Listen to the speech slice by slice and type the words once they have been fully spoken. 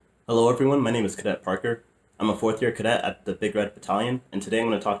Hello everyone, my name is Cadet Parker. I'm a fourth year cadet at the Big Red Battalion, and today I'm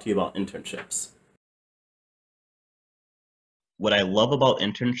going to talk to you about internships. What I love about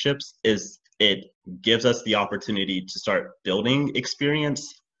internships is it gives us the opportunity to start building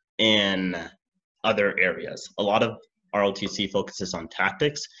experience in other areas. A lot of ROTC focuses on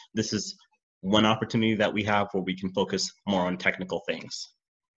tactics. This is one opportunity that we have where we can focus more on technical things.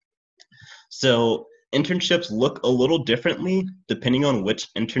 So internships look a little differently depending on which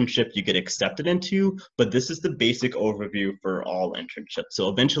internship you get accepted into, but this is the basic overview for all internships. So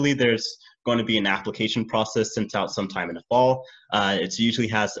eventually there's going to be an application process sent out sometime in the fall. It usually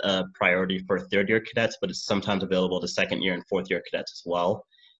has a priority for third year cadets, but it's sometimes available to second year and fourth year cadets as well.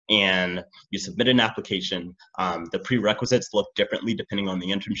 And you submit an application. The prerequisites look differently depending on the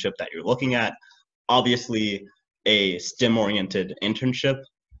internship that you're looking at. Obviously, a STEM-oriented internship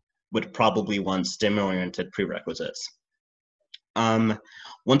would probably want STEM-oriented prerequisites.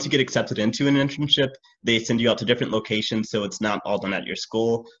 Once you get accepted into an internship, they send you out to different locations, so it's not all done at your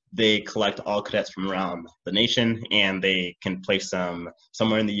school. They collect all cadets from around the nation, and they can place them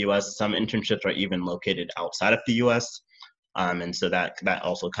somewhere in the U.S. Some internships are even located outside of the U.S., and so that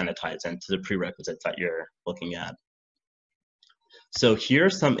also kind of ties into the prerequisites that you're looking at. So here are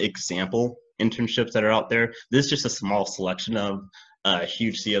some example internships that are out there. This is just a small selection of a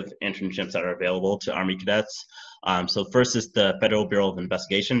huge sea of internships that are available to Army cadets. So first is the Federal Bureau of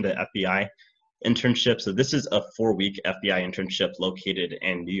Investigation, the FBI internship. So this is a 4-week FBI internship located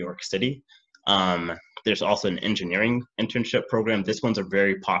in New York City. There's also an engineering internship program. This one's a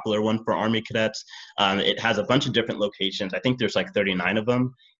very popular one for Army cadets. It has a bunch of different locations. I think there's like 39 of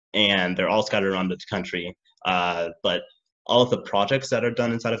them, and they're all scattered around the country. But all of the projects that are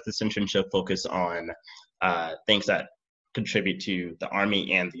done inside of this internship focus on things that contribute to the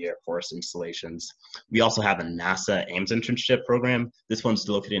Army and the Air Force installations. We also have a NASA Ames internship program. This one's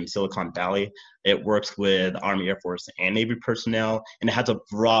located in Silicon Valley. It works with Army, Air Force, and Navy personnel, and it has a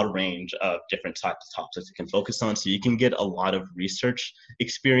broad range of different types of topics it can focus on. So you can get a lot of research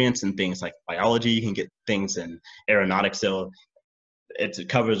experience in things like biology. You can get things in aeronautics. So it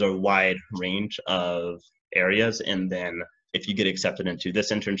covers a wide range of areas, and then if you get accepted into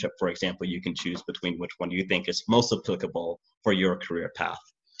this internship, for example, you can choose between which one you think is most applicable for your career path.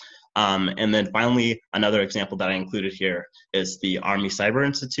 And then finally, another example that I included here is the Army Cyber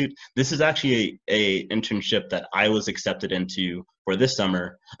Institute. This is actually a internship that I was accepted into for this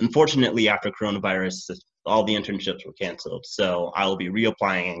summer. Unfortunately, after coronavirus, all the internships were canceled. So I will be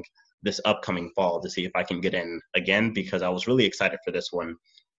reapplying this upcoming fall to see if I can get in again, because I was really excited for this one.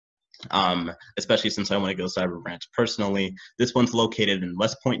 Especially since I want to go cyber branch personally. This one's located in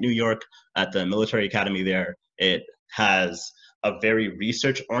West Point, New York, at the military academy there. It has a very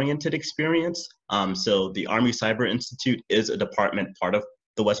research-oriented experience. So the Army Cyber Institute is a department part of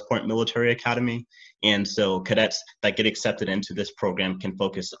the West Point Military Academy. And so cadets that get accepted into this program can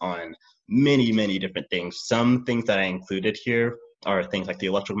focus on many, many different things. Some things that I included here are things like the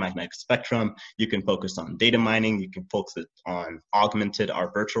electromagnetic spectrum. You can focus on data mining. You can focus on augmented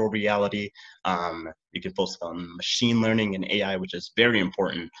or virtual reality. You can focus on machine learning and AI, which is very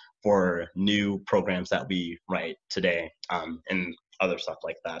important for new programs that we write today, and other stuff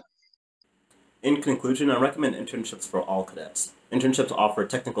like that. In conclusion, I recommend internships for all cadets. Internships offer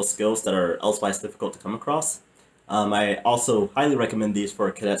technical skills that are elsewise difficult to come across. I also highly recommend these for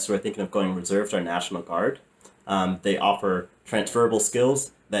cadets who are thinking of going reserves or National Guard. They offer transferable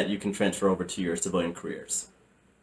skills that you can transfer over to your civilian careers.